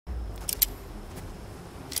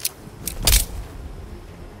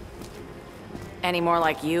Any more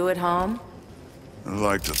like you at home? I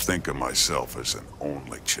like to think of myself as an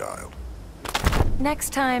only child.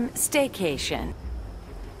 Next time, staycation.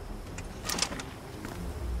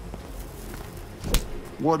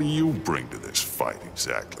 What do you bring to this fight,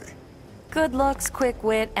 exactly? Good looks, quick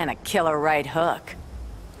wit, and a killer right hook.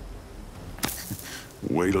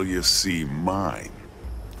 Wait till you see mine.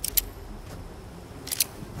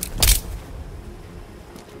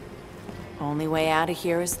 Only way out of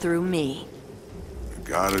here is through me. I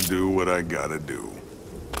gotta do what I gotta do.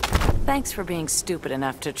 Thanks for being stupid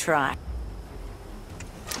enough to try.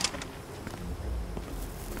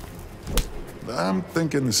 I'm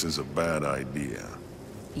thinking this is a bad idea.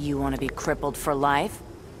 You want to be crippled for life?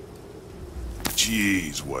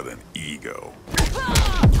 Jeez, what an ego.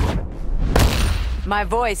 My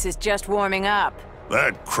voice is just warming up.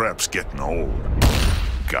 That crap's getting old.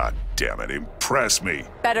 God damn it, impress me.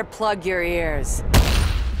 Better plug your ears.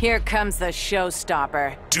 Here comes the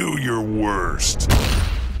showstopper. Do your worst.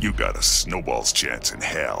 You got a snowball's chance in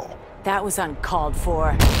hell. That was uncalled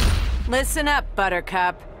for. Listen up,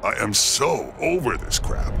 Buttercup. I am so over this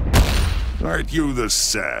crap. Aren't you the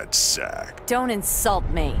sad sack? Don't insult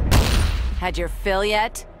me. Had your fill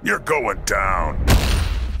yet? You're going down.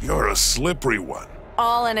 You're a slippery one.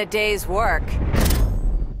 All in a day's work.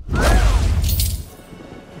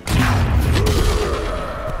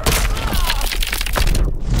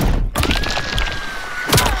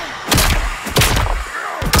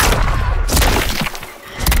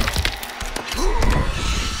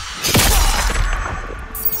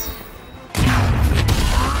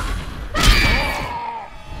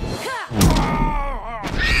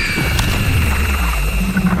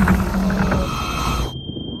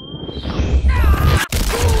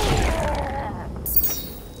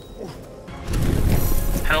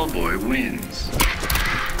 Hellboy wins.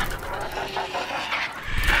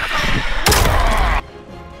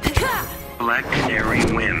 Black Canary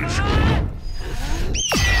wins.